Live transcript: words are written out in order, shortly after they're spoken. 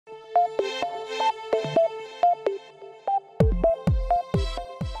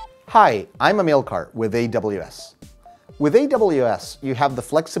Hi, I'm Amilcar with AWS. With AWS, you have the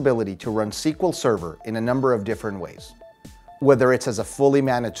flexibility to run SQL Server in a number of different ways. Whether it's as a fully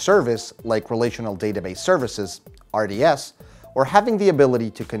managed service like Relational Database Services, RDS, or having the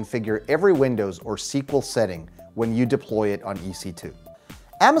ability to configure every Windows or SQL setting when you deploy it on EC2.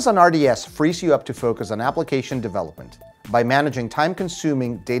 Amazon RDS frees you up to focus on application development by managing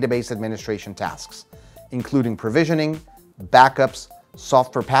time-consuming database administration tasks, including provisioning, backups,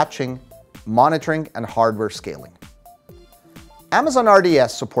 software patching, monitoring, and hardware scaling. Amazon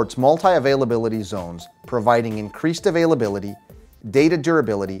RDS supports multi-availability zones, providing increased availability, data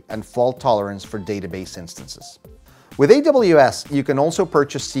durability, and fault tolerance for database instances. With AWS, you can also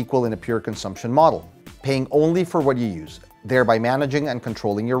purchase SQL in a pure consumption model, paying only for what you use, thereby managing and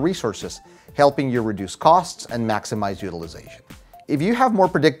controlling your resources, helping you reduce costs and maximize utilization. If you have more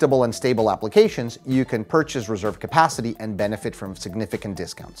predictable and stable applications, you can purchase reserved capacity and benefit from significant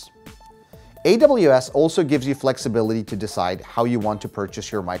discounts. AWS also gives you flexibility to decide how you want to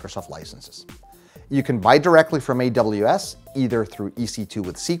purchase your Microsoft licenses. You can buy directly from AWS, either through EC2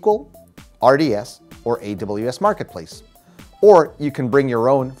 with SQL, RDS, or AWS Marketplace, or you can bring your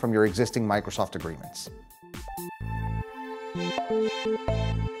own from your existing Microsoft agreements.